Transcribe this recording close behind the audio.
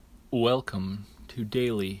Welcome to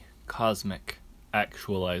Daily Cosmic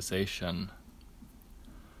Actualization.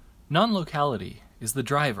 Non-locality is the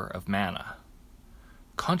driver of mana.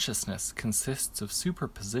 Consciousness consists of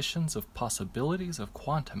superpositions of possibilities of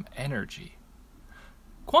quantum energy.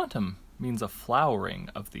 Quantum means a flowering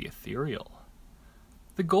of the ethereal.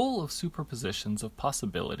 The goal of superpositions of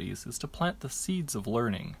possibilities is to plant the seeds of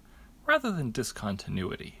learning rather than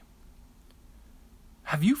discontinuity.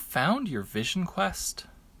 Have you found your vision quest?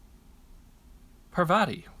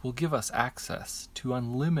 Parvati will give us access to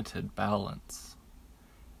unlimited balance.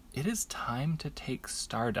 It is time to take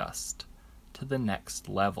Stardust to the next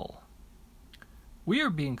level. We are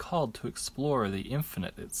being called to explore the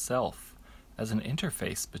infinite itself as an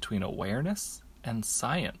interface between awareness and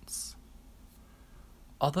science.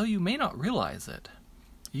 Although you may not realize it,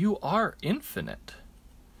 you are infinite.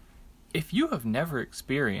 If you have never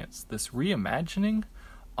experienced this reimagining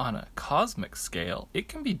on a cosmic scale, it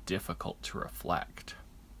can be difficult to reflect.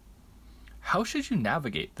 How should you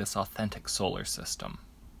navigate this authentic solar system?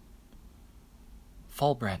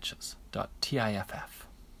 fallbranches.tiff.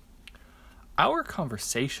 Our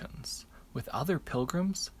conversations with other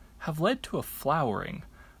pilgrims have led to a flowering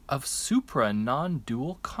of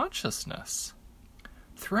supra-non-dual consciousness.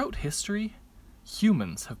 Throughout history,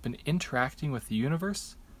 humans have been interacting with the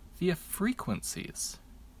universe via frequencies.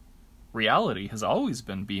 Reality has always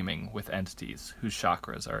been beaming with entities whose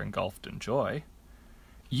chakras are engulfed in joy.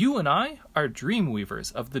 You and I are dream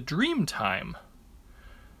weavers of the dream time.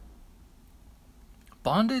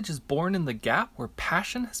 Bondage is born in the gap where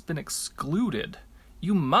passion has been excluded.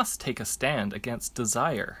 You must take a stand against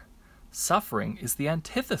desire. Suffering is the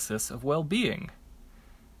antithesis of well-being.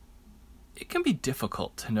 It can be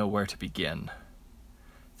difficult to know where to begin.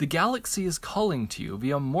 The galaxy is calling to you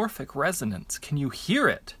via morphic resonance. Can you hear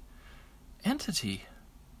it? Entity,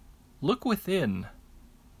 look within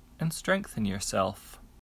and strengthen yourself.